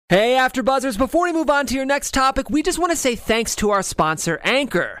Hey, AfterBuzzers, before we move on to your next topic, we just want to say thanks to our sponsor,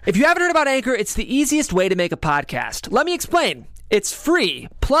 Anchor. If you haven't heard about Anchor, it's the easiest way to make a podcast. Let me explain. It's free.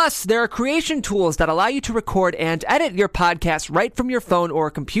 Plus, there are creation tools that allow you to record and edit your podcast right from your phone or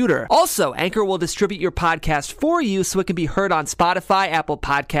computer. Also, Anchor will distribute your podcast for you so it can be heard on Spotify, Apple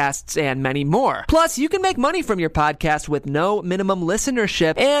Podcasts, and many more. Plus, you can make money from your podcast with no minimum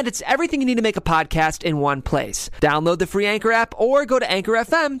listenership, and it's everything you need to make a podcast in one place. Download the free Anchor app or go to Anchor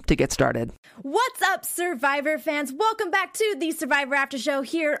FM to get started. What's up, Survivor fans? Welcome back to the Survivor After Show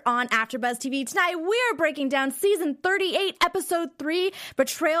here on AfterBuzz TV. Tonight, we are breaking down Season 38, Episode 3.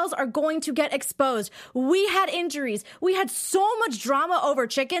 Betrayals are going to get exposed. We had injuries. We had so much drama over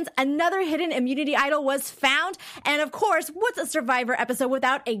chickens. Another hidden immunity idol was found. And of course, what's a Survivor episode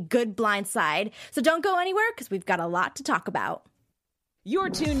without a good blind side? So don't go anywhere because we've got a lot to talk about.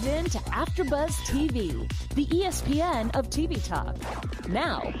 You're tuned in to AfterBuzz TV, the ESPN of TV talk.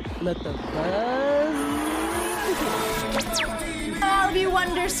 Now, let the buzz begin. All of you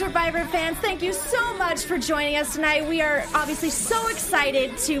Wonder Survivor fans, thank you so much for joining us tonight. We are obviously so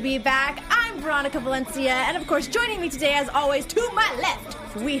excited to be back. I'm Veronica Valencia, and of course, joining me today, as always, to my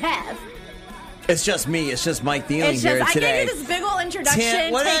left, we have... It's just me. It's just Mike Dealing here today. I gave you this big old introduction.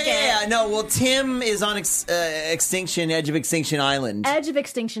 Tim is on Extinction, Edge of Extinction Island. Edge of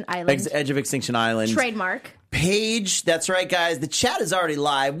Extinction Island. Edge of Extinction Island. Trademark. Paige, that's right, guys. The chat is already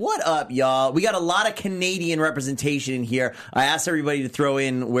live. What up, y'all? We got a lot of Canadian representation in here. I asked everybody to throw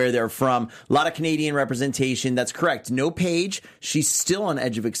in where they're from. A lot of Canadian representation. That's correct. No Paige. She's still on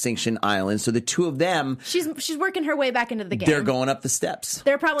Edge of Extinction Island. So the two of them... She's working her way back into the game. They're going up the steps.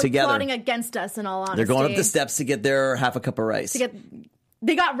 They're probably together. plotting against us, in all honesty. They're going up the steps to get their half a cup of rice.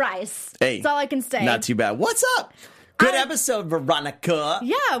 They got rice. Hey, that's all I can say. Not too bad. What's up? Good episode, Veronica.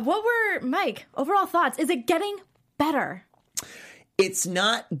 Yeah, what were, Mike, overall thoughts? Is it getting better? It's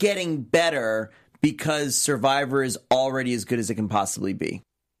not getting better because Survivor is already as good as it can possibly be.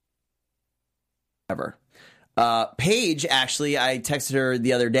 Ever. Paige, actually, I texted her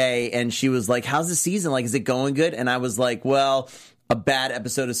the other day and she was like, how's the season? Like, is it going good? And I was like, well, a bad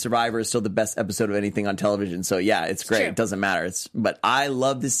episode of Survivor is still the best episode of anything on television. So yeah, it's great. True. It doesn't matter. But I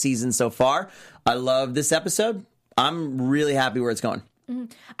love this season so far. I love this episode. I'm really happy where it's going. Mm-hmm.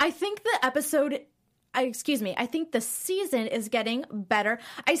 I think the season is getting better.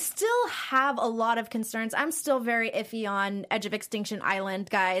 I still have a lot of concerns. I'm still very iffy on Edge of Extinction Island,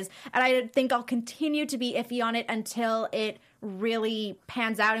 guys. And I think I'll continue to be iffy on it until it really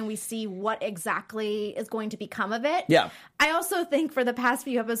pans out and we see what exactly is going to become of it. Yeah. I also think for the past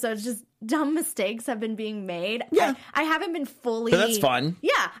few episodes, just dumb mistakes have been being made. Yeah. I haven't been fully... But that's fun.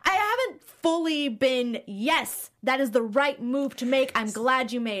 Yeah. I haven't fully been, yes, that is the right move to make. I'm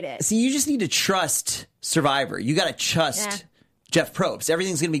glad you made it. See, you just need to trust Survivor. You got to trust Jeff Probst.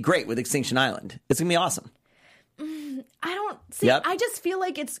 Everything's going to be great with Extinction Island. It's going to be awesome. I don't... See, I just feel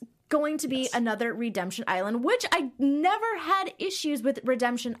like it's going to be another Redemption Island, which I never had issues with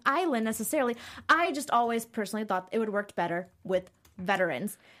Redemption Island necessarily. I just always personally thought it would have worked better with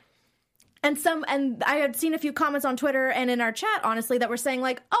veterans. And I had seen a few comments on Twitter and in our chat, honestly, that were saying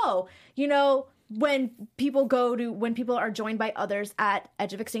like, oh, you know, when people are joined by others at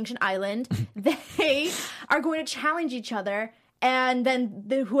Edge of Extinction Island, they are going to challenge each other. And then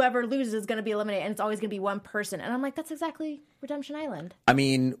whoever loses is going to be eliminated, and it's always going to be one person. And I'm like, that's exactly Redemption Island. I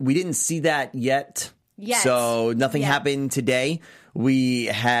mean, we didn't see that yet. Yes. So nothing happened today. We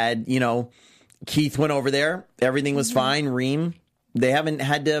had, Keith went over there. Everything was fine. Reem, they haven't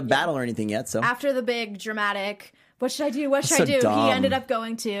had to battle or anything yet. So after the big dramatic, what should I do? What should I do? Dumb. He ended up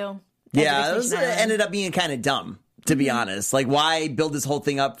going to. It ended up being kind of dumb, to be honest. Like, why build this whole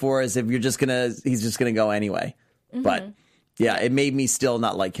thing up for us if he's just gonna go anyway? Mm-hmm. But yeah, it made me still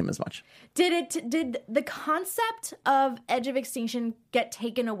not like him as much. Did the concept of Edge of Extinction get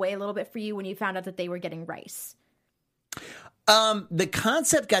taken away a little bit for you when you found out that they were getting rice? The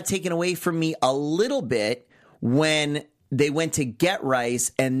concept got taken away from me a little bit when they went to get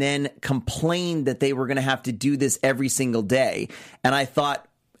rice and then complained that they were going to have to do this every single day. And I thought,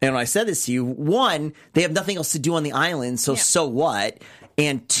 and when I said this to you, one, they have nothing else to do on the island, so what?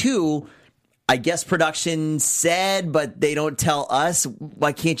 And two, I guess production said, but they don't tell us,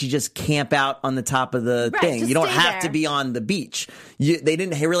 why can't you just camp out on the top of the thing? You don't have to be on the beach. They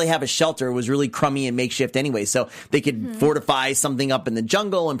didn't really have a shelter. It was really crummy and makeshift anyway. So they could fortify something up in the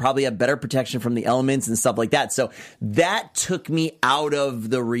jungle and probably have better protection from the elements and stuff like that. So that took me out of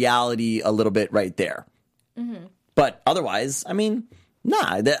the reality a little bit right there. Mm-hmm. But otherwise, I mean,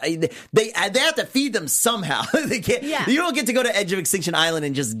 Nah, they have to feed them somehow. They can't. Yeah. You don't get to go to Edge of Extinction Island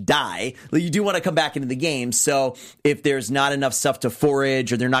and just die. You do want to come back into the game. So if there's not enough stuff to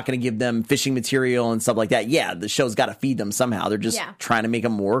forage, or they're not going to give them fishing material and stuff like that, yeah, the show's got to feed them somehow. They're just trying to make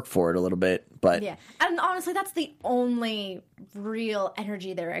them work for it a little bit. But yeah, and honestly, that's the only real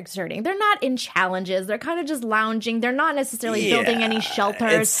energy they're exerting. They're not in challenges. They're kind of just lounging. They're not necessarily building any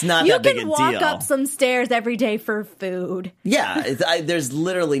shelters. It's not that big a deal. You can walk up some stairs every day for food. Yeah, there's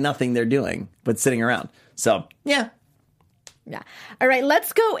literally nothing they're doing but sitting around. So, yeah. Yeah. All right,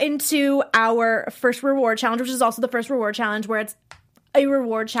 let's go into our first reward challenge, which is also the first reward challenge where it's a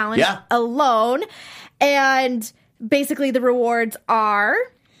reward challenge alone. And basically the rewards are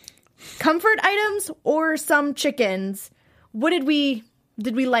comfort items or some chickens. Did we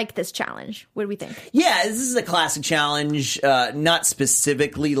like this challenge? What do we think? Yeah, this is a classic challenge. Not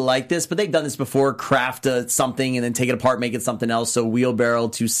specifically like this, but they've done this before. Craft something and then take it apart, make it something else. So wheelbarrow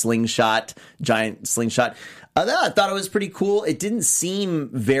to slingshot, giant slingshot. I thought it was pretty cool. It didn't seem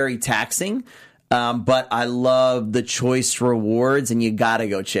very taxing. But I love the choice rewards, and you gotta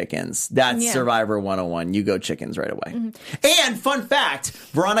go chickens. That's Survivor 101. You go chickens right away. Mm-hmm. And fun fact,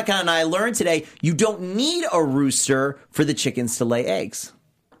 Veronica and I learned today, you don't need a rooster for the chickens to lay eggs.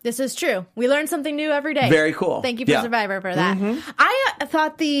 This is true. We learn something new every day. Very cool. Thank you for Survivor for that. Mm-hmm. I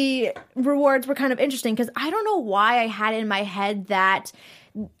thought the rewards were kind of interesting because I don't know why I had in my head that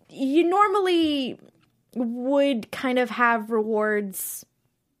you normally would kind of have rewards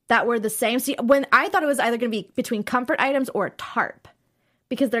that were the same. See, when I thought it was either going to be between comfort items or a tarp,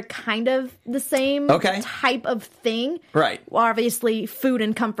 because they're kind of the same type of thing. Right. Well, obviously, food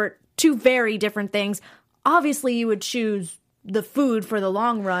and comfort, two very different things. Obviously, you would choose the food for the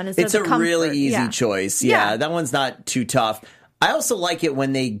long run instead of the comfort. It's a really easy choice. Yeah, that one's not too tough. I also like it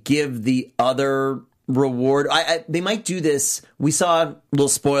when they give the other reward. They might do this. We saw a little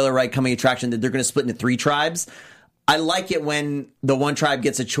spoiler, right, coming attraction, that they're going to split into 3 tribes. I like it when the one tribe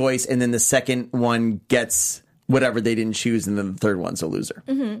gets a choice and then the second one gets whatever they didn't choose and then the third one's a loser.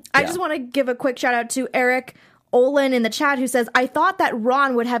 Mm-hmm. I just want to give a quick shout out to Eric Olin in the chat who says, I thought that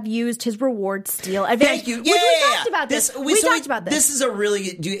Ron would have used his reward steal advantage. Thank you. We talked about this. We talked about this. This is a really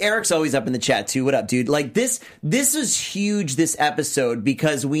good, dude. Eric's always up in the chat too. What up, dude? Like this is huge, this episode,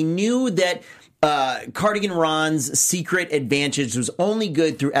 because we knew that Cardigan Ron's secret advantage was only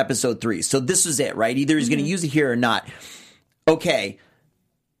good through episode 3. So this was it, right? Either he's going to use it here or not. Okay.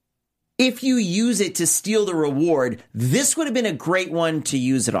 If you use it to steal the reward, this would have been a great one to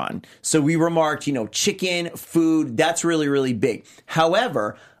use it on. So we remarked, chicken, food, that's really, really big.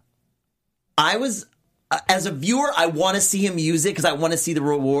 However, as a viewer, I want to see him use it because I want to see the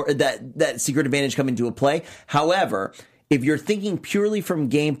reward, that secret advantage come into a play. However, if you're thinking purely from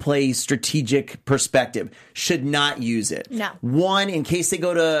gameplay strategic perspective, should not use it. No. 1, in case they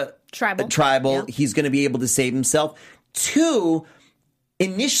go to tribal, he's going to be able to save himself. 2,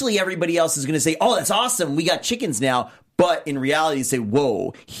 initially everybody else is going to say, oh, that's awesome, we got chickens now. But in reality, you say,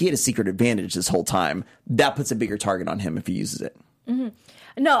 whoa, he had a secret advantage this whole time. That puts a bigger target on him if he uses it.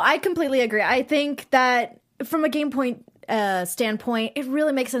 Mm-hmm. No, I completely agree. I think that from a game point standpoint, it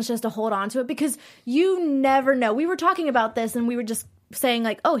really makes sense just to hold on to it because you never know. We were talking about this and we were just saying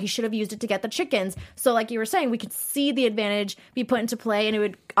like, oh, he should have used it to get the chickens. So like you were saying, we could see the advantage be put into play and it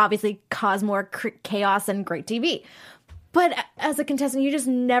would obviously cause more chaos and great TV. But as a contestant, you just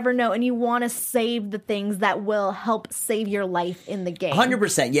never know, and you want to save the things that will help save your life in the game.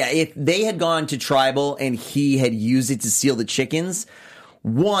 100%. Yeah, if they had gone to tribal and he had used it to steal the chickens,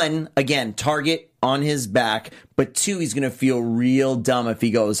 1, again, target on his back, but 2, he's going to feel real dumb if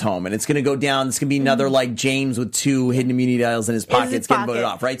he goes home. And it's going to go down. It's going to be another like James with 2 hidden immunity dials in his pockets getting voted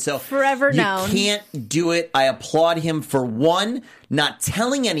off, right? So forever known. You can't do it. I applaud him for 1, not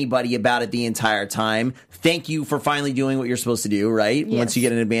telling anybody about it the entire time. Thank you for finally doing what you're supposed to do, right? Yes. Once you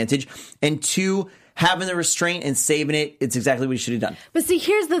get an advantage. And 2, having the restraint and saving it, it's exactly what you should have done. But see,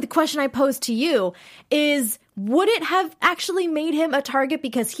 here's the question I posed to you is, would it have actually made him a target?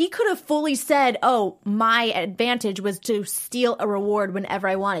 Because he could have fully said, oh, my advantage was to steal a reward whenever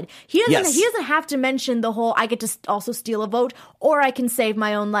I wanted. He doesn't have to mention the whole, I get to also steal a vote, or I can save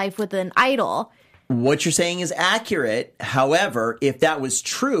my own life with an idol. What you're saying is accurate. However, if that was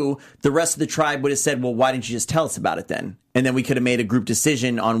true, the rest of the tribe would have said, well, why didn't you just tell us about it then? And then we could have made a group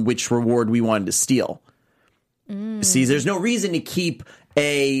decision on which reward we wanted to steal. See, there's no reason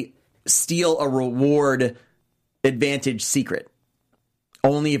to steal a reward advantage secret.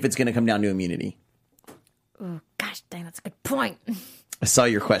 Only if it's going to come down to immunity. Oh, gosh dang, that's a good point. I saw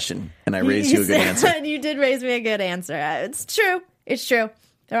your question, and I raised you a good answer. You did raise me a good answer. It's true. It's true.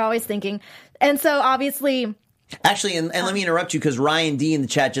 They're always thinking. And so, obviously, Actually, and let me interrupt you because Ryan D in the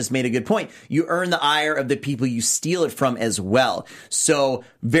chat just made a good point. You earn the ire of the people you steal it from as well. So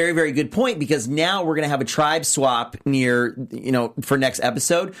very, very good point, because now we're going to have a tribe swap for next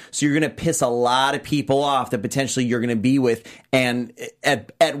episode. So you're going to piss a lot of people off that potentially you're going to be with. And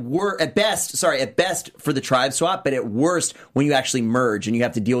at best for the tribe swap, but at worst, when you actually merge and you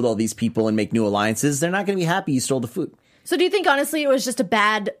have to deal with all these people and make new alliances, they're not going to be happy you stole the food. So do you think, honestly, it was just a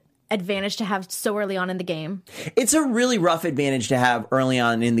bad advantage to have so early on in the game? It's a really rough advantage to have early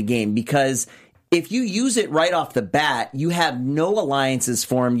on in the game, because if you use it right off the bat, you have no alliances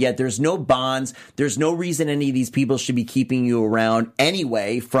formed yet. There's no bonds. There's no reason any of these people should be keeping you around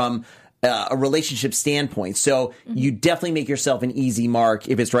anyway from a relationship standpoint. So you definitely make yourself an easy mark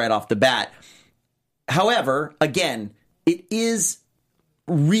if it's right off the bat. However, again, it is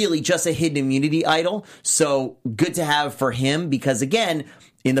really just a hidden immunity idol. So good to have for him, because again,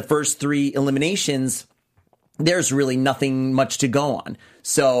 in the first 3 eliminations, there's really nothing much to go on.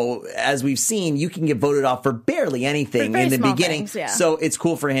 So as we've seen, you can get voted off for barely anything in the beginning. Things, yeah. So it's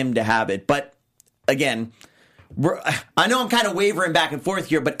cool for him to have it. But again, I know I'm kind of wavering back and forth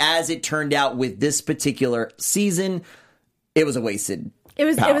here, but as it turned out with this particular season, it was a wasted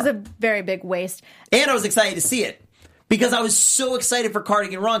power. It was a very big waste. And I was excited to see it, because I was so excited for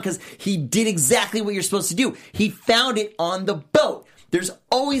Cardigan Ron, because he did exactly what you're supposed to do. He found it on the boat. There's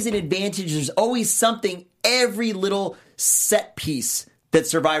always an advantage. There's always something, every little set piece that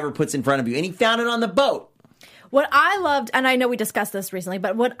Survivor puts in front of you. And he found it on the boat. What I loved, and I know we discussed this recently,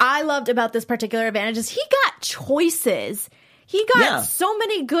 but what I loved about this particular advantage is he got choices. He got so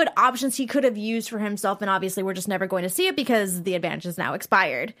many good options he could have used for himself. And obviously we're just never going to see it because the advantage is now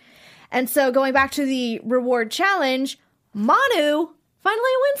expired. And so going back to the reward challenge, Manu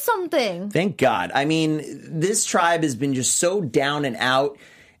finally wins something. Thank God. I mean, this tribe has been just so down and out,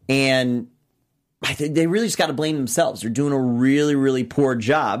 and I think they really just got to blame themselves. They're doing a really, really poor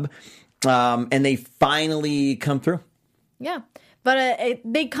job, and they finally come through. Yeah, but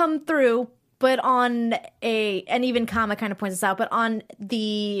they come through, but on and even Kama kind of points this out, but on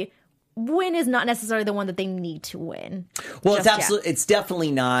the win is not necessarily the one that they need to win. Well, it's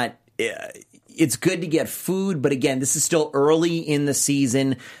definitely not. It's good to get food, but again, this is still early in the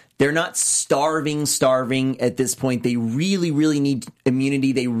season. They're not starving at this point. They really, really need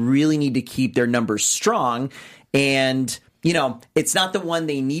immunity. They really need to keep their numbers strong. And, it's not the one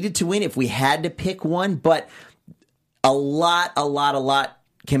they needed to win if we had to pick one, but a lot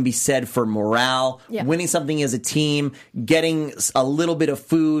can be said for morale, winning something as a team, getting a little bit of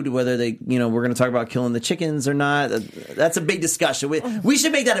food, whether we're going to talk about killing the chickens or not. That's a big discussion. We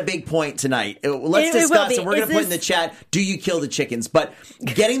should make that a big point tonight. Let's discuss, and we're going to put in the chat, do you kill the chickens? But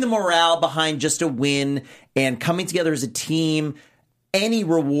getting the morale behind just a win and coming together as a team, any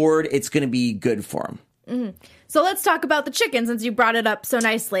reward, it's going to be good for them. Mm-hmm. So let's talk about the chicken, since you brought it up so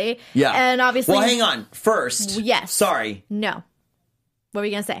nicely. Yeah. And obviously... Well, hang on. First. Yes. Sorry. No. What were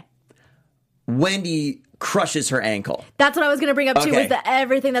you going to say? Wendy crushes her ankle. That's what I was going to bring up, too, Okay. was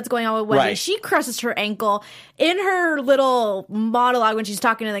everything that's going on with Wendy. Right. She crushes her ankle. In her little monologue when she's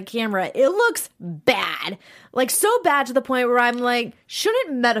talking to the camera, it looks bad. Like, so bad to the point where I'm like,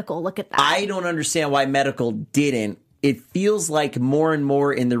 shouldn't medical look at that? I don't understand why medical didn't. It feels like more and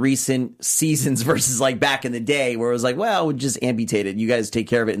more in the recent seasons versus like back in the day where it was like, well, we'll just amputate it. You guys take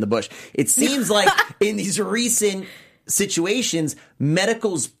care of it in the bush. It seems like in these recent situations,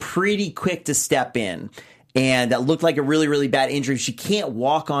 medical's pretty quick to step in. And that looked like a really, really bad injury. She can't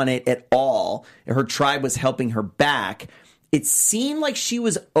walk on it at all. Her tribe was helping her back. It seemed like she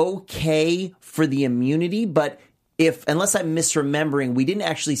was okay for the immunity, but unless I'm misremembering, we didn't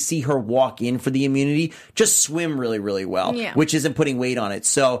actually see her walk in for the immunity, just swim really, really well, which isn't putting weight on it.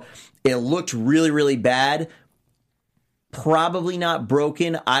 So it looked really, really bad. Probably not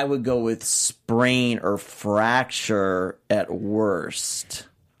broken. I would go with sprain or fracture at worst.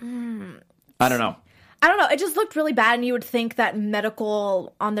 I don't know. It just looked really bad, and you would think that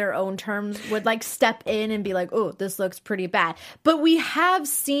medical on their own terms would like step in and be like, oh, this looks pretty bad. But we have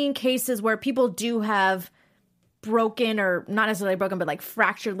seen cases where people do have broken, or not necessarily broken, but like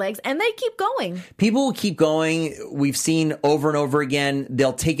fractured legs, and they keep going. People will keep going. We've seen over and over again,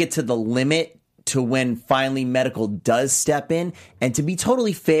 they'll take it to the limit to when finally medical does step in. And to be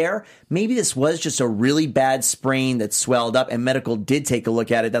totally fair, maybe this was just a really bad sprain that swelled up, and medical did take a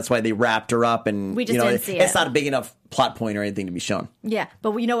look at it. That's why they wrapped her up, and we just didn't see it. It's not a big enough plot point or anything to be shown. Yeah,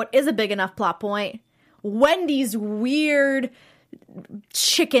 but you know what is a big enough plot point? Wendy's weird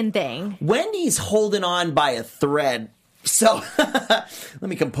chicken thing. Wendy's holding on by a thread. So let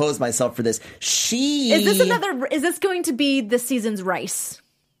me compose myself for this. Is this going to be this season's Rice?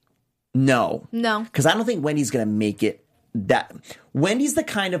 No. No. Because I don't think Wendy's going to make it that. Wendy's the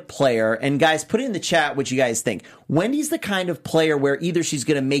kind of player, and guys, put it in the chat what you guys think. Wendy's the kind of player where either she's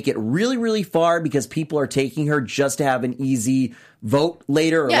going to make it really, really far because people are taking her just to have an easy vote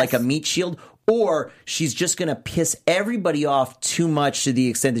later or like a meat shield, or she's just going to piss everybody off too much to the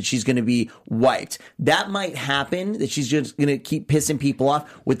extent that she's going to be wiped. That might happen, that she's just going to keep pissing people off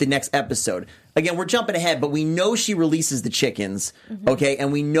with the next episode. Again, we're jumping ahead, but we know she releases the chickens, okay?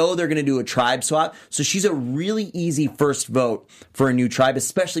 And we know they're going to do a tribe swap. So she's a really easy first vote for a new tribe,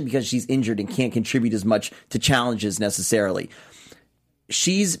 especially because she's injured and can't contribute as much to challenges necessarily.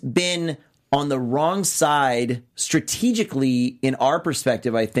 She's been on the wrong side strategically, in our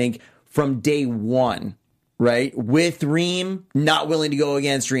perspective, I think, from day one, right? With Reem, not willing to go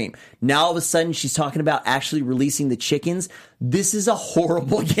against Reem. Now all of a sudden she's talking about actually releasing the chickens. This is a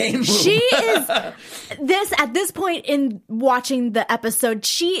horrible game move. She is at this point in watching the episode,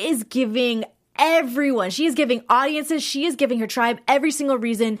 she is giving everyone, she is giving audiences, she is giving her tribe every single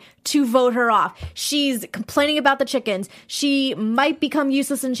reason to vote her off. She's complaining about the chickens. She might become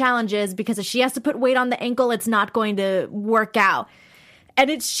useless in challenges because if she has to put weight on the ankle, it's not going to work out.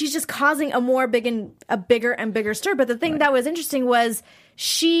 And she's just causing a bigger and bigger stir. But the thing that was interesting was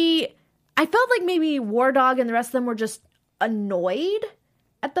I felt like maybe War Dog and the rest of them were just annoyed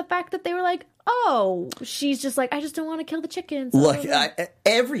at the fact that they were like, oh, she's just like, I just don't want to kill the chickens. Look,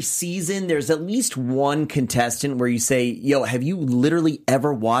 every season there's at least one contestant where you say, yo, have you literally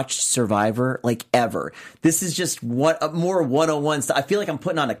ever watched Survivor? Like, ever. This is just more 101 stuff. I feel like I'm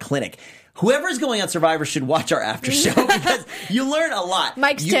putting on a clinic. Whoever's going on Survivor should watch our after show because you learn a lot.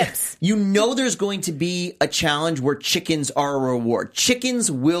 Mike's tips. You know there's going to be a challenge where chickens are a reward. Chickens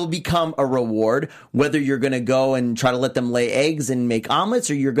will become a reward, whether you're going to go and try to let them lay eggs and make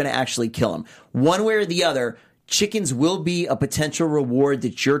omelets or you're going to actually kill them. One way or the other, chickens will be a potential reward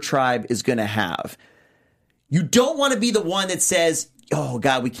that your tribe is going to have. You don't want to be the one that says, oh,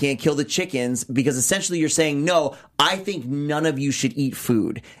 God, we can't kill the chickens, because essentially you're saying, no, I think none of you should eat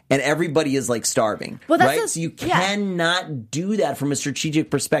food, and everybody is like starving, right? So you cannot do that from a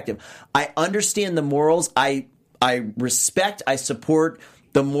strategic perspective. I understand the morals. I respect, I support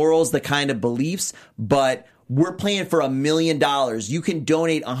the morals, the kind of beliefs, but we're playing for $1 million. You can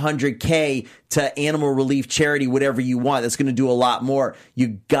donate $100K to animal relief charity, whatever you want. That's going to do a lot more.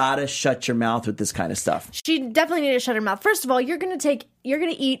 You gotta shut your mouth with this kind of stuff. She definitely needed to shut her mouth. First of all, you're going to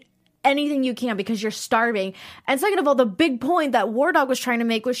eat anything you can because you're starving. And second of all, the big point that War Dog was trying to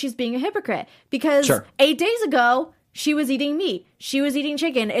make was she's being a hypocrite because 8 days ago, she was eating meat. She was eating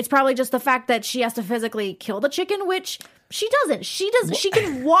chicken. It's probably just the fact that she has to physically kill the chicken, which she doesn't. She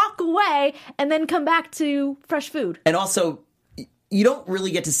can walk away and then come back to fresh food. And also, you don't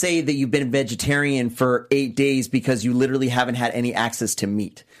really get to say that you've been vegetarian for 8 days because you literally haven't had any access to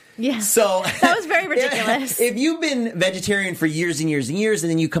meat. Yeah. So that was very ridiculous. If you've been vegetarian for years and years and years, and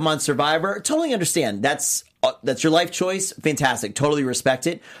then you come on Survivor, totally understand. That's your life choice. Fantastic. Totally respect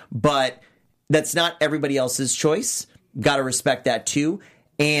it. But that's not everybody else's choice. Got to respect that too.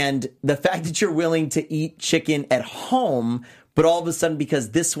 And the fact that you're willing to eat chicken at home, but all of a sudden,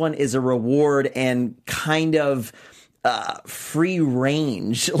 because this one is a reward and kind of free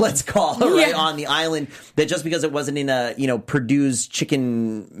range, let's call it, right, on the island, that just because it wasn't in a, Purdue's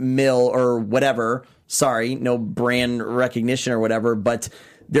chicken mill or whatever, sorry, no brand recognition or whatever, but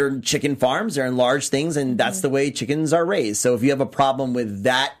they're chicken farms, they're in large things, and that's the way chickens are raised. So if you have a problem with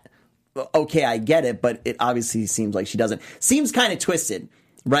that, okay, I get it, but it obviously seems like she doesn't. Seems kind of twisted,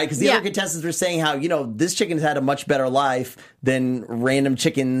 right? Because the other contestants were saying how, this chicken's had a much better life than random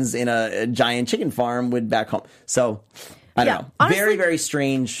chickens in a giant chicken farm would back home. So, I don't know. Honestly, very, very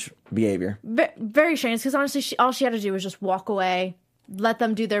strange behavior. Very strange, because honestly, all she had to do was just walk away, let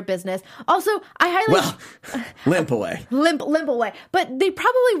them do their business. Also, limp away. Limp away. But they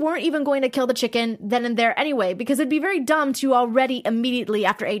probably weren't even going to kill the chicken then and there anyway, because it'd be very dumb to already immediately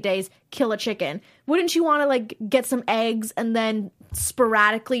after 8 days kill a chicken. Wouldn't you want to get some eggs and then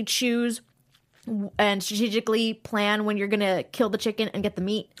sporadically choose and strategically plan when you're going to kill the chicken and get the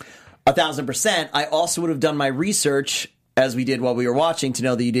meat? 1,000%. I also would have done my research, as we did while we were watching, to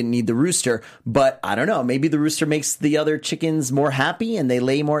know that you didn't need the rooster. But I don't know. Maybe the rooster makes the other chickens more happy and they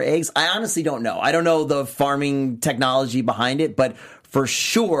lay more eggs. I honestly don't know. I don't know the farming technology behind it, but for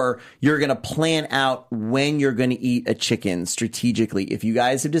sure, you're going to plan out when you're going to eat a chicken strategically. If you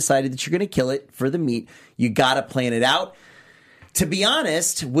guys have decided that you're going to kill it for the meat, you got to plan it out. To be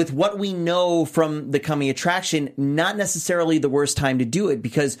honest, with what we know from the coming attraction, not necessarily the worst time to do it,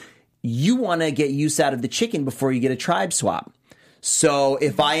 because you want to get use out of the chicken before you get a tribe swap. So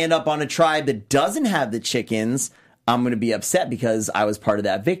if I end up on a tribe that doesn't have the chickens, I'm going to be upset because I was part of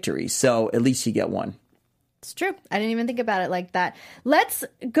that victory. So at least you get one. It's true. I didn't even think about it like that. Let's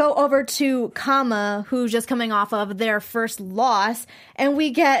go over to Kama, who's just coming off of their first loss. And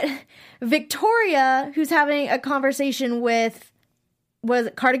we get Victoria, who's having a conversation with, was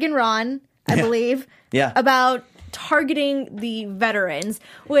it Cardigan Ron, I believe, about targeting the veterans,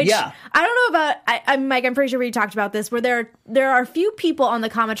 which I don't know about. Mike, I'm pretty sure we talked about this, where there are a few people on the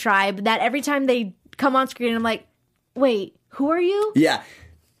Kama tribe that every time they come on screen, I'm like, wait, who are you? Yeah.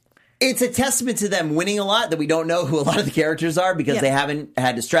 It's a testament to them winning a lot that we don't know who a lot of the characters are because they haven't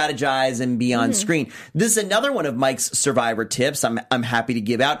had to strategize and be on screen. This is another one of Mike's Survivor tips I'm happy to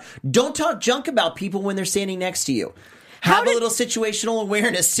give out. Don't talk junk about people when they're standing next to you. Have a little situational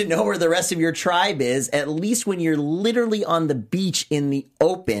awareness to know where the rest of your tribe is. At least when you're literally on the beach in the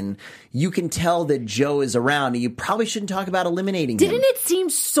open, you can tell that Joe is around, and you probably shouldn't talk about eliminating him. Didn't it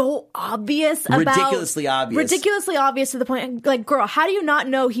seem so obvious? Ridiculously obvious. Ridiculously obvious to the point, like, girl, how do you not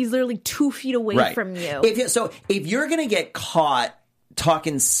know he's literally 2 feet away from you? If you're going to get caught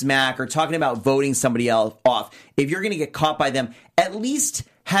talking smack or talking about voting somebody else off, if you're going to get caught by them, at least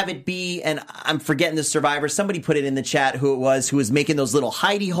have it be, and I'm forgetting the Survivor, somebody put it in the chat who was making those little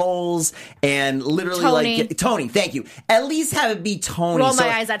hidey holes and literally Tony, thank you. At least have it be Tony. Roll my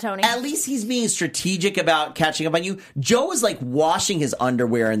eyes at Tony. At least he's being strategic about catching up on you. Joe was like washing his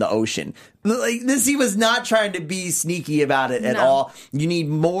underwear in the ocean. Like this, he was not trying to be sneaky about it at all. You need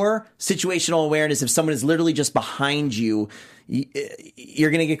more situational awareness. If someone is literally just behind you, you're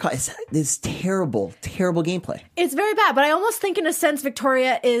going to get caught. It's terrible, terrible gameplay. It's very bad, but I almost think in a sense her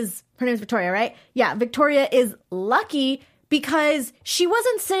name is Victoria, right? Yeah, Victoria is lucky because she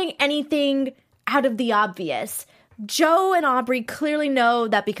wasn't saying anything out of the obvious. Joe and Aubrey clearly know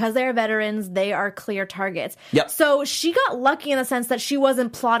that because they're veterans, they are clear targets. Yep. So she got lucky in the sense that she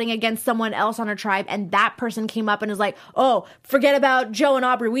wasn't plotting against someone else on her tribe, and that person came up and was like, oh, forget about Joe and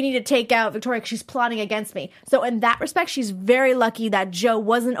Aubrey. We need to take out Victoria because she's plotting against me. So in that respect, she's very lucky that Joe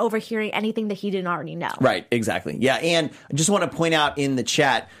wasn't overhearing anything that he didn't already know. Right, exactly. Yeah, and I just want to point out in the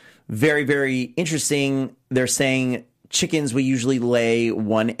chat, very, very interesting, they're saying chickens will usually lay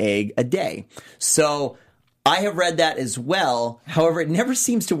 1 egg a day. So I have read that as well. However, it never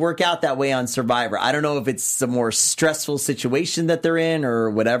seems to work out that way on Survivor. I don't know if it's a more stressful situation that they're in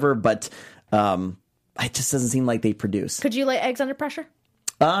or whatever, but it just doesn't seem like they produce. Could you lay eggs under pressure?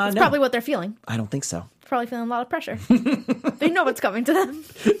 That's probably what they're feeling. I don't think so. Probably feeling a lot of pressure. They know what's coming to them.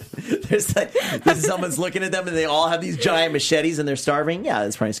 There's someone's looking at them and they all have these giant machetes and they're starving. Yeah,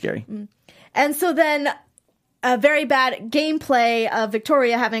 that's probably scary. And so then a very bad gameplay of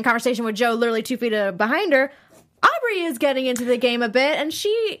Victoria having a conversation with Joe literally 2 feet behind her. Aubrey is getting into the game a bit, and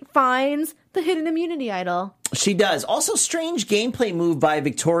she finds the hidden immunity idol. She does. Also, strange gameplay move by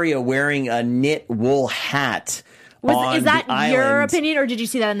Victoria wearing a knit wool hat. Is that your opinion, or did you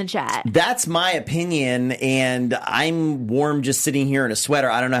see that in the chat? That's my opinion, and I'm warm just sitting here in a sweater.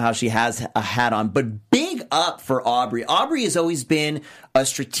 I don't know how she has a hat on, but big up for Aubrey. Aubrey has always been a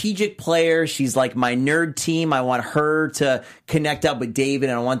strategic player. She's like my nerd team. I want her to connect up with David,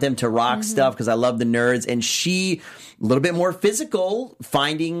 and I want them to rock stuff because I love the nerds. And she, a little bit more physical,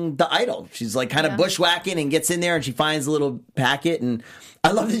 finding the idol. She's like kind of bushwhacking and gets in there, and she finds a little packet, and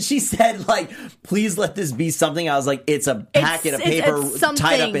I love that she said, like, please let this be something. I was like, it's a packet of paper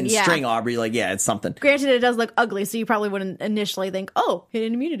tied up in string, Aubrey. Like, yeah, it's something. Granted, it does look ugly, so you probably wouldn't initially think, oh,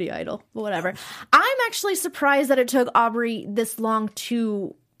 hidden immunity idol, but whatever. I'm actually surprised that it took Aubrey this long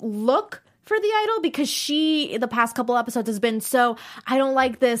to look for the idol, because she, the past couple episodes, has been so, I don't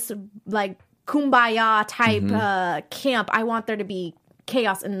like this, like, kumbaya type camp. I want there to be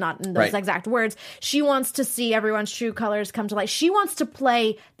chaos, and not in those exact words. She wants to see everyone's true colors come to light. She wants to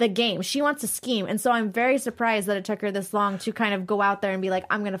play the game. She wants to scheme. And so I'm very surprised that it took her this long to kind of go out there and be like,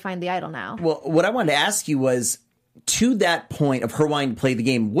 I'm going to find the idol now. Well, what I wanted to ask you was, to that point of her wanting to play the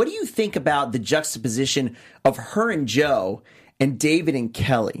game, what do you think about the juxtaposition of her and Joe and David and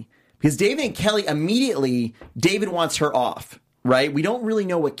Kelly? Because David and Kelly, immediately, David wants her off. Right? We don't really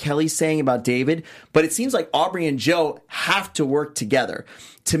know what Kelly's saying about David, but it seems like Aubrey and Joe have to work together.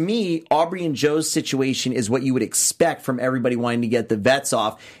 To me, Aubrey and Joe's situation is what you would expect from everybody wanting to get the vets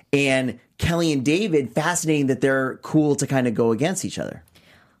off. And Kelly and David, fascinating that they're cool to kind of go against each other.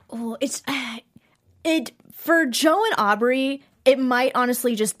 Oh, for Joe and Aubrey, it might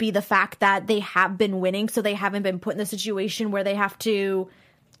honestly just be the fact that they have been winning, so they haven't been put in the situation where they have to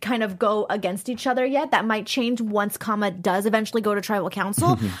kind of go against each other yet. That might change once Kama does eventually go to tribal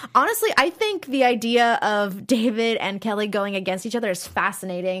council. Honestly, I think the idea of David and Kelly going against each other is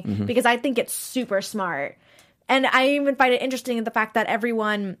fascinating because I think it's super smart. And I even find it interesting in the fact that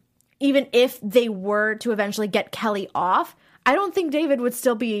everyone even if they were to eventually get Kelly off, I don't think David would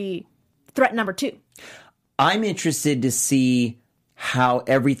still be threat number 2. I'm interested to see how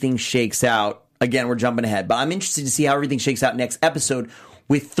everything shakes out. Again, we're jumping ahead, but I'm interested to see how everything shakes out next episode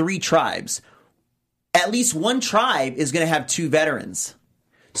with 3 tribes. At least one tribe is going to have 2 veterans.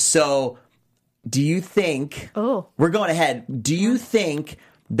 So do you think... Oh. We're going ahead. Do you think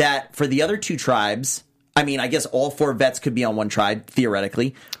that for the other 2 tribes... I mean, I guess all 4 vets could be on one tribe,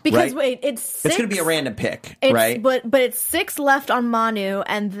 theoretically. Because, right? wait, it's 6... It's going to be a random pick, right? But it's 6 left on Manu,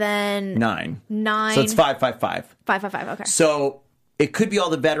 and then... 9. 9. So it's 5, 5, 5. 5, 5, 5, okay. So it could be all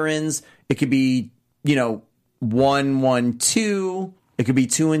the veterans. It could be, 1, 1, 2. It could be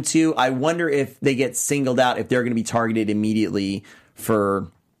 2 and 2. I wonder if they get singled out, if they're going to be targeted immediately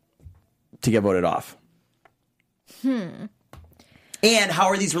to get voted off. And how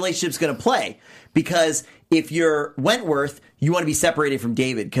are these relationships going to play? Because if you're Wentworth, you want to be separated from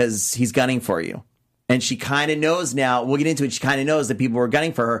David because he's gunning for you. And she kind of knows now, we'll get into it, she kind of knows that people are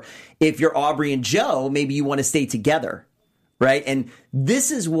gunning for her. If you're Aubrey and Joe, maybe you want to stay together, right? And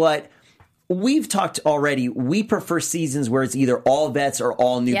this is what we've talked already. We prefer seasons where it's either all vets or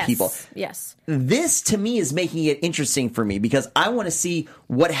all new people. Yes. This, to me, is making it interesting for me because I want to see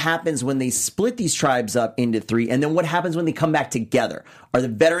what happens when they split these tribes up into 3 and then what happens when they come back together. Are the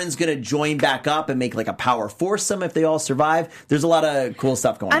veterans going to join back up and make like a power foursome if they all survive? There's a lot of cool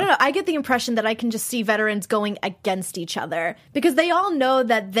stuff going on. I don't know. I get the impression that I can just see veterans going against each other because they all know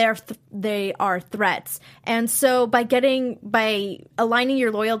that they are threats. And so by aligning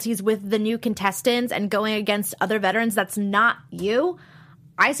your loyalties with the new contestants and going against other veterans that's not you,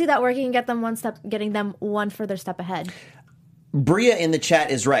 I see that working and getting them one further step ahead. Bria in the chat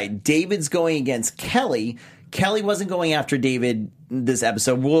is right. David's going against Kelly. Kelly wasn't going after David this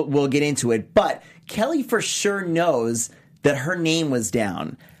episode. We'll get into it. But Kelly for sure knows that her name was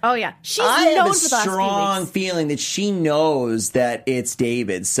down. Oh, yeah. I have a strong feeling that she knows that it's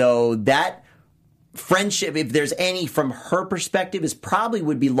David. So that friendship, if there's any from her perspective, probably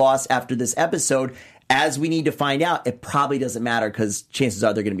would be lost after this episode. As we need to find out, it probably doesn't matter because chances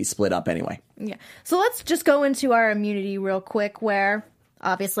are they're going to be split up anyway. Yeah. So let's just go into our immunity real quick where,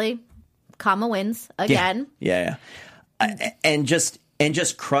 obviously, Kama wins again. Yeah. And just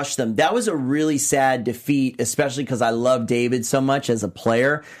crush them. That was a really sad defeat, especially because I love David so much as a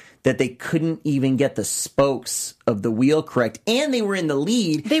player that they couldn't even get the spokes of the wheel correct. And they were in the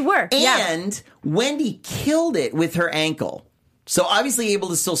lead. They were, And Wendy killed it with her ankle. So obviously able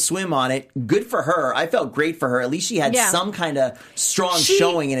to still swim on it. Good for her. I felt great for her. At least she had some kind of strong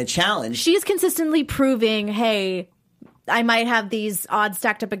showing in a challenge. She's consistently proving, hey, I might have these odds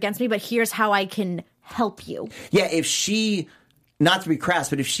stacked up against me, but here's how I can help you. Yeah, if she, not to be crass,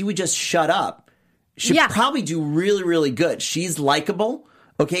 but if she would just shut up, she'd probably do really, really good. She's likable,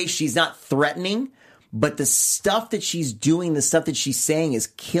 okay? She's not threatening. But the stuff that she's doing, the stuff that she's saying is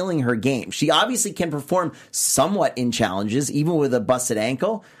killing her game. She obviously can perform somewhat in challenges, even with a busted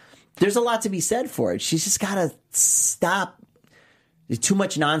ankle. There's a lot to be said for it. She's just got to stop. Too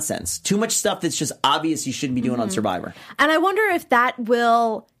much nonsense. Too much stuff that's just obvious you shouldn't be doing on Survivor. And I wonder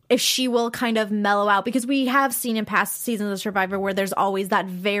if she will kind of mellow out, because we have seen in past seasons of Survivor where there's always that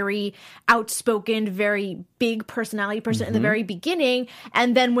very outspoken, very big personality person in the very beginning,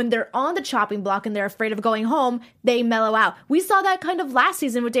 and then when they're on the chopping block and they're afraid of going home, they mellow out. We saw that kind of last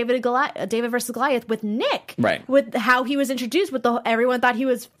season with David versus Goliath with Nick, right? With how he was introduced, with everyone thought he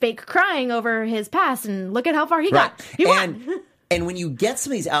was fake crying over his past, and look at how far he got. He won. And when you get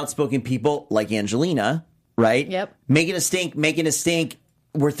some of these outspoken people like Angelina, right? Yep. Making a stink.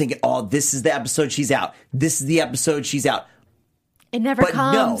 We're thinking, oh, this is the episode she's out. This is the episode she's out. It never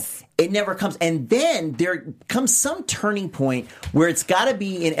comes. No, it never comes. And then there comes some turning point where it's got to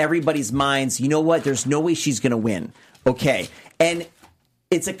be in everybody's minds, you know what? There's no way she's going to win. Okay. And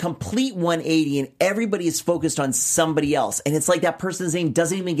it's a complete 180 and everybody is focused on somebody else. And it's like that person's name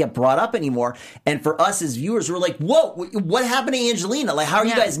doesn't even get brought up anymore. And for us as viewers, we're like, whoa, what happened to Angelina? Like, how are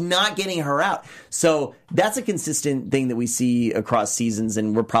you guys not getting her out? So that's a consistent thing that we see across seasons,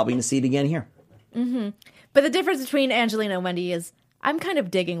 and we're probably going to see it again here. Mm-hmm. But the difference between Angelina and Wendy is I'm kind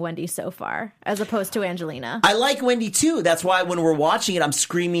of digging Wendy so far as opposed to Angelina. I like Wendy too. That's why when we're watching it, I'm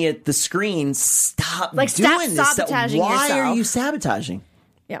screaming at the screen, stop doing this. Sabotaging Why yourself. Are you sabotaging?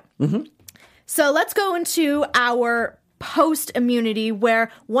 Yeah. Mm-hmm. So let's go into our post-immunity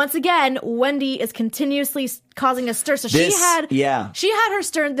where, once again, Wendy is continuously causing a stir. So she had her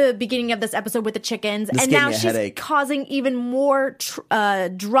stir in the beginning of this episode with the chickens, and now she's causing even more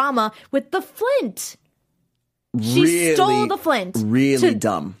drama with the flint. She stole the flint. Really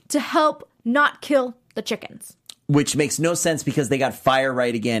dumb. To help not kill the chickens. which makes no sense because they got fire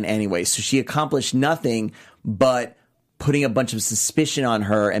right again anyway. So she accomplished nothing but putting a bunch of suspicion on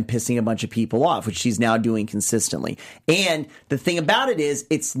her and pissing a bunch of people off, which she's now doing consistently. And the thing about it is,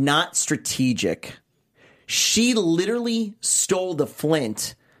 it's not strategic. She literally stole the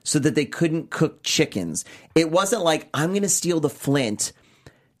flint so that they couldn't cook chickens. It wasn't like, I'm going to steal the flint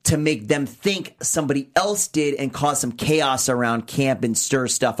to make them think somebody else did and cause some chaos around camp and stir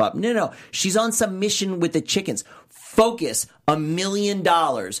stuff up. No. She's on some mission with the chickens. Focus, $1 million,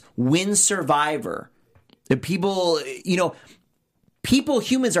 win Survivor. The people,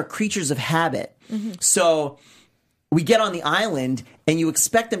 humans are creatures of habit. Mm-hmm. So we get on the island and you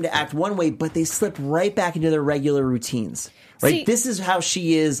expect them to act one way, but they slip right back into their regular routines. Right? See, this is how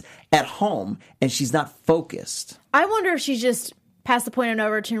she is at home, and she's not focused. I wonder if she's just past the point of no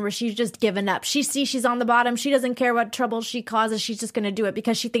return where she's just given up. She sees she's on the bottom. She doesn't care what trouble she causes. She's just going to do it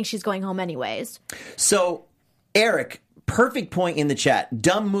because she thinks she's going home anyways. So, Eric, perfect point in the chat.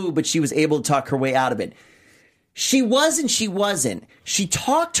 Dumb move, but she was able to talk her way out of it. She wasn't. She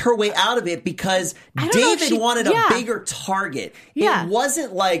talked her way out of it because David wanted a bigger target. Yeah. It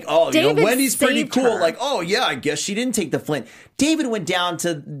wasn't like, Wendy's pretty cool. Her. Like, I guess she didn't take the flint. David went down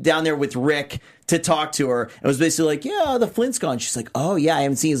there with Rick to talk to her and was basically like, the flint's gone. She's like, I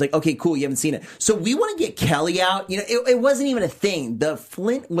haven't seen it. He's like, okay, cool, you haven't seen it. So we want to get Kelly out. It wasn't even a thing. The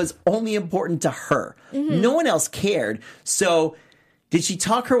flint was only important to her. Mm-hmm. No one else cared. So did she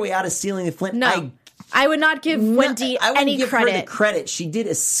talk her way out of stealing the flint? No. I would not give Wendy any give credit. Her the credit. She did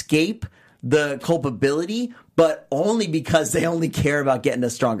escape the culpability, but only because they only care about getting a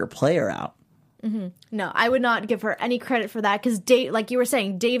stronger player out. Mm-hmm. No, I would not give her any credit for that because, like you were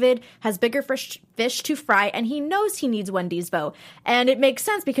saying, David has bigger fish to fry, and he knows he needs Wendy's vote. And it makes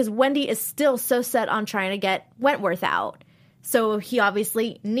sense because Wendy is still so set on trying to get Wentworth out. So he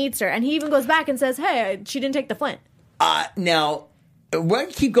obviously needs her. And he even goes back and says, hey, she didn't take the flint. Now, we're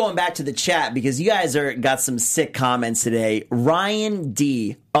going to keep going back to the chat because you guys got some sick comments today. Ryan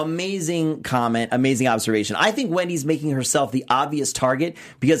D, amazing comment, amazing observation. I think Wendy's making herself the obvious target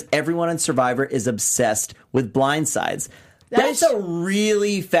because everyone on Survivor is obsessed with blindsides. That's a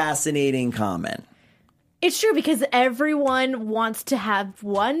really fascinating comment. It's true because everyone wants to have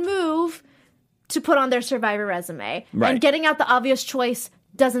one move to put on their Survivor resume. Right. And getting out the obvious choice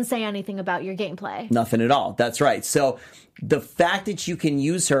doesn't say anything about your gameplay. Nothing at all. That's right. So the fact that you can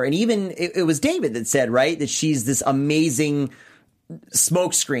use her, and even it was David that said, right, that she's this amazing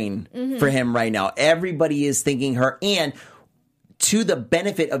smokescreen for him right now. Everybody is thinking her, and to the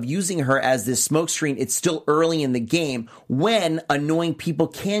benefit of using her as this smokescreen, it's still early in the game when annoying people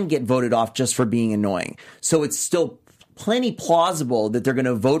can get voted off just for being annoying. So it's still plenty plausible that they're going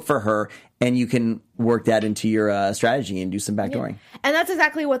to vote for her, and you can work that into your strategy and do some backdooring. Yeah. And that's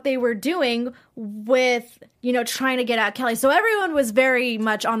exactly what they were doing with, trying to get out Kelly. So everyone was very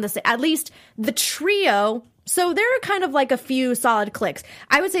much on the same, at least the trio. So there are kind of like a few solid clicks.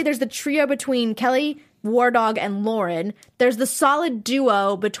 I would say there's the trio between Kelly, War Dog, and Lauren. There's the solid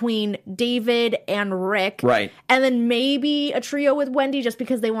duo between David and Rick. Right. And then maybe a trio with Wendy just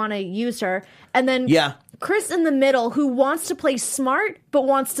because they want to use her. And then Chris in the middle, who wants to play smart but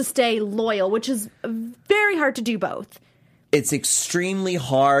wants to stay loyal, which is very hard to do both. It's extremely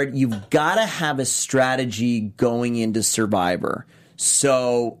hard. You've got to have a strategy going into Survivor.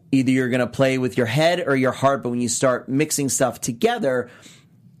 So either you're going to play with your head or your heart, but when you start mixing stuff together,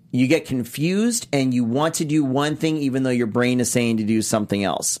 you get confused and you want to do one thing even though your brain is saying to do something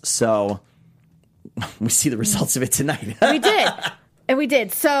else. So we see the results of it tonight. We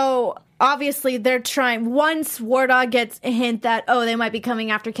did. So obviously they're trying. Once War Dog gets a hint that, they might be coming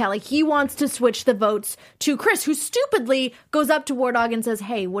after Kelly, he wants to switch the votes to Chris, who stupidly goes up to War Dog and says,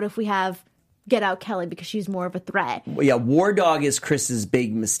 hey, what if we get out Kelly because she's more of a threat? Yeah, War Dog is Chris's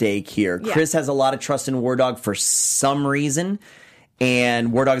big mistake here. Yeah. Chris has a lot of trust in War Dog for some reason.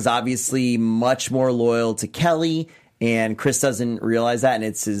 And War Dog is obviously much more loyal to Kelly, and Chris doesn't realize that, and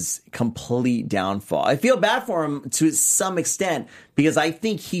it's his complete downfall. I feel bad for him to some extent because I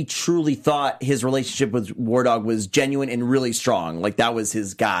think he truly thought his relationship with War Dog was genuine and really strong. Like, that was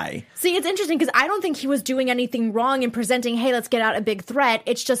his guy. See, it's interesting because I don't think he was doing anything wrong in presenting, hey, let's get out a big threat.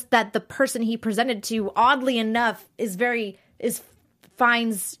 It's just that the person he presented to, oddly enough,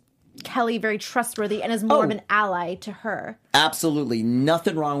 finds Kelly very trustworthy and is more of an ally to her. Absolutely.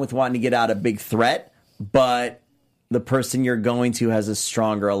 Nothing wrong with wanting to get out a big threat, but the person you're going to has a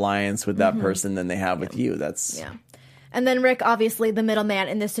stronger alliance with that person than they have with you. Yeah. And then Rick, obviously the middleman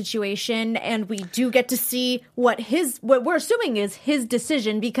in this situation, and we do get to see what we're assuming is his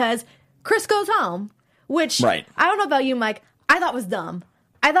decision because Chris goes home, which I don't know about you, Mike, I thought was dumb.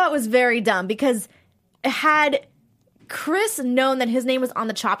 I thought it was very dumb because had Chris known that his name was on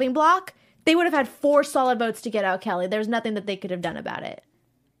the chopping block, they would have had 4 solid votes to get out Kelly. There's nothing that they could have done about it.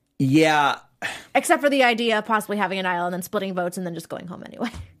 Yeah. Except for the idea of possibly having an aisle and then splitting votes and then just going home anyway.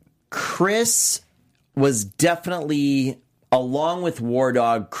 Chris was definitely, along with War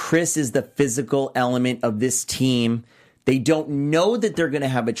Dog, Chris is the physical element of this team. They don't know that they're going to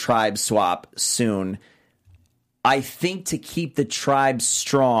have a tribe swap soon. I think to keep the tribe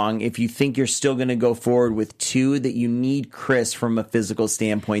strong, if you think you're still going to go forward with 2, that you need Chris from a physical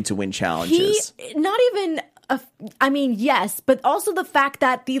standpoint to win challenges. Yes, but also the fact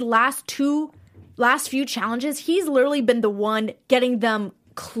that the last few challenges, he's literally been the one getting them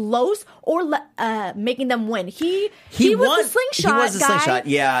close or making them win. He was the slingshot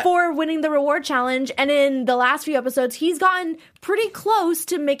guy for winning the reward challenge, and in the last few episodes he's gotten pretty close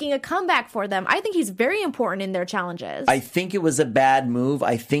to making a comeback for them. I think he's very important in their challenges. I think it was a bad move.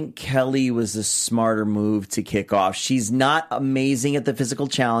 I think Kelly was a smarter move to kick off. She's not amazing at the physical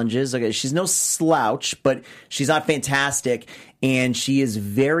challenges. Okay, she's no slouch, but she's not fantastic, and she is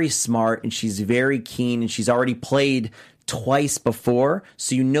very smart and she's very keen, and she's already played twice before,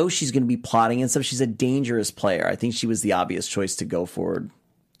 so you know she's going to be plotting and stuff. She's a dangerous player. I think she was the obvious choice to go forward.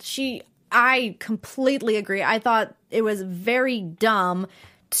 I completely agree. I thought it was very dumb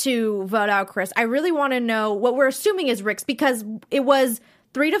to vote out Chris. I really want to know what we're assuming is Rick's, because it was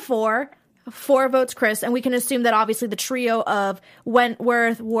 3-4, 4 votes Chris, and we can assume that obviously the trio of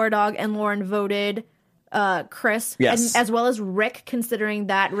Wentworth, War Dog, and Lauren voted Chris, yes, as well as Rick, considering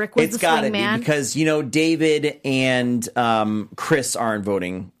that Rick was the swing man. Because, David and Chris aren't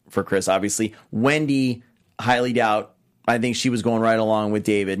voting for Chris, obviously. Wendy, highly doubt. I think she was going right along with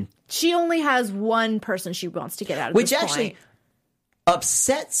David. She only has one person she wants to get out of Which this actually point.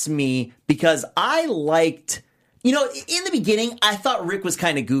 Upsets me, because I liked, in the beginning, I thought Rick was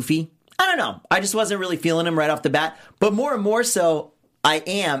kind of goofy. I don't know. I just wasn't really feeling him right off the bat. But more and more so, I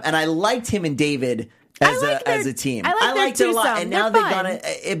am. And I liked him and David as a team. I liked it a lot. And now they've gone.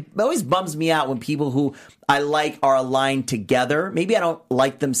 It always bums me out when people who I like are aligned together. Maybe I don't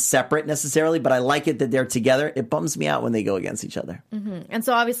like them separate necessarily, but I like it that they're together. It bums me out when they go against each other. Mm-hmm. And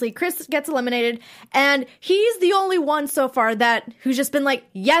so obviously Chris gets eliminated, and he's the only one so far who's just been like,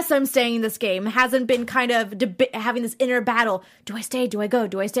 yes, I'm staying in this game. Hasn't been kind of having this inner battle. Do I stay? Do I go?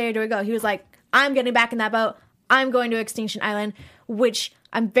 Do I stay or do I go? He was like, I'm getting back in that boat. I'm going to Extinction Island, which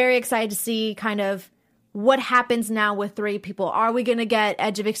I'm very excited to see kind of what happens now with 3 people. Are we going to get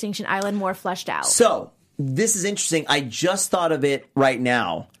Edge of Extinction Island more fleshed out? So this is interesting. I just thought of it right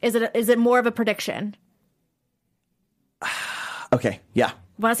now. Is it more of a prediction? Okay, yeah.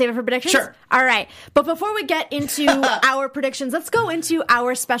 Want to save it for predictions? Sure. All right. But before we get into our predictions, let's go into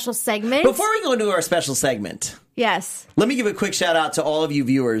our special segment. Before we go into our special segment. Yes. Let me give a quick shout out to all of you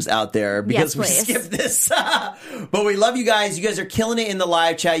viewers out there, because we skipped this. But we love you guys. You guys are killing it in the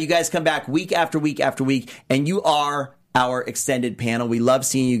live chat. You guys come back week after week after week, and you are our extended panel. We love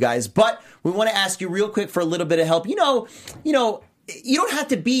seeing you guys. But we want to ask you real quick for a little bit of help. You don't have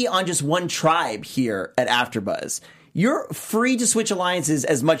to be on just one tribe here at AfterBuzz. You're free to switch alliances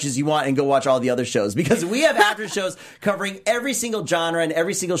as much as you want and go watch all the other shows, because we have after shows covering every single genre and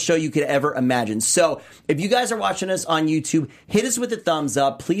every single show you could ever imagine. So if you guys are watching us on YouTube, hit us with a thumbs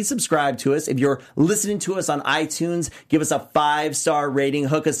up. Please subscribe to us. If you're listening to us on iTunes, give us a 5-star rating.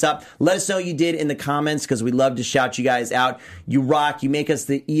 Hook us up. Let us know you did in the comments, because we love to shout you guys out. You rock. You make us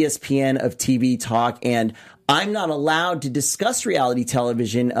the ESPN of TV talk, and I'm not allowed to discuss reality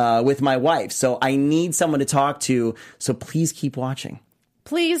television with my wife, so I need someone to talk to, so please keep watching.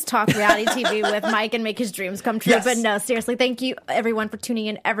 Please talk reality TV with Mike and make his dreams come true. Yes. But no, seriously, thank you, everyone, for tuning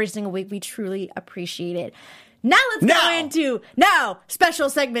in every single week. We truly appreciate it. Now let's go into special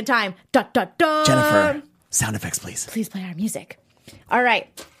segment time. Da, da, da. Jennifer, sound effects, please. Please play our music. All right.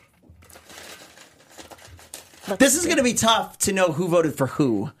 This is going to be tough to know who voted for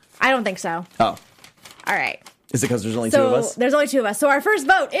who. I don't think so. Oh. All right. Is it because there's only 2 of us? There's only 2 of us. So our first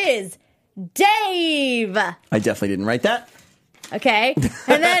vote is Dave. I definitely didn't write that. Okay.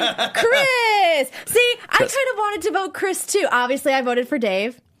 And then Chris. See, I kind of wanted to vote Chris too. Obviously, I voted for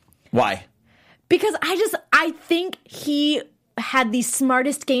Dave. Why? Because I think he had the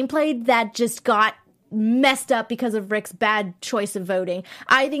smartest gameplay that just got messed up because of Rick's bad choice of voting.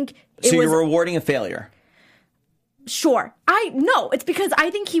 I think you're rewarding a failure. Sure. No, it's because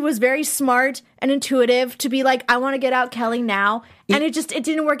I think he was very smart and intuitive to be like, I want to get out Kelly now. And it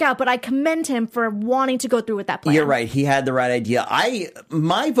didn't work out, but I commend him for wanting to go through with that plan. You're right. He had the right idea.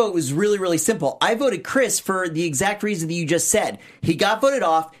 My vote was really, really simple. I voted Chris for the exact reason that you just said. He got voted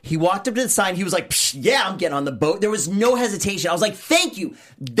off. He walked up to the sign. He was like, yeah, I'm getting on the boat. There was no hesitation. I was like, thank you.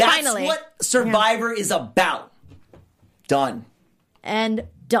 That's what Survivor is about. done. And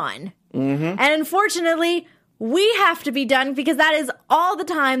done. Mm-hmm. And unfortunately, we have to be done because that is all the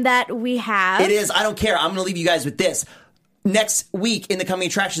time that we have. It is. I don't care. I'm going to leave you guys with this. Next week in the coming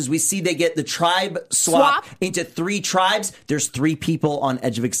attractions, we see they get the tribe swap into 3 tribes. There's 3 people on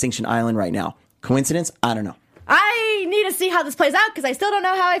Edge of Extinction Island right now. Coincidence? I don't know. I need to see how this plays out because I still don't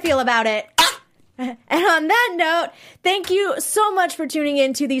know how I feel about it. And on that note, thank you so much for tuning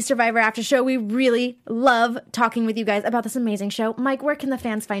in to the Survivor After Show. We really love talking with you guys about this amazing show. Mike, where can the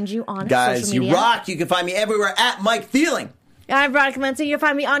fans find you on social media? Guys, you rock. You can find me everywhere at Mike Feeling. I'm Veronica Manson. You'll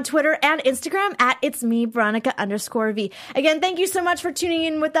find me on Twitter and Instagram at It's Me, Veronica_V. Again, thank you so much for tuning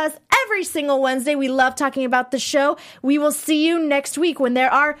in with us every single Wednesday. We love talking about the show. We will see you next week when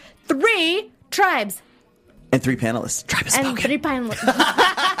there are 3 tribes. And 3 panelists. Tribe is spoken. And 3 panelists.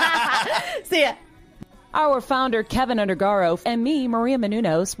 See ya. Our founder, Kevin Undergaro, and me, Maria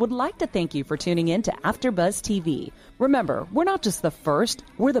Menounos, would like to thank you for tuning in to AfterBuzz TV. Remember, we're not just the first,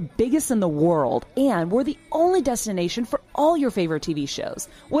 we're the biggest in the world, and we're the only destination for all your favorite TV shows.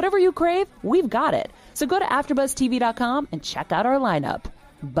 Whatever you crave, we've got it. So go to AfterBuzzTV.com and check out our lineup.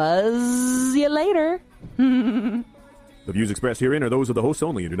 Buzz you later. The views expressed herein are those of the hosts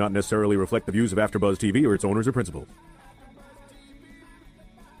only and do not necessarily reflect the views of AfterBuzz TV or its owners or principals.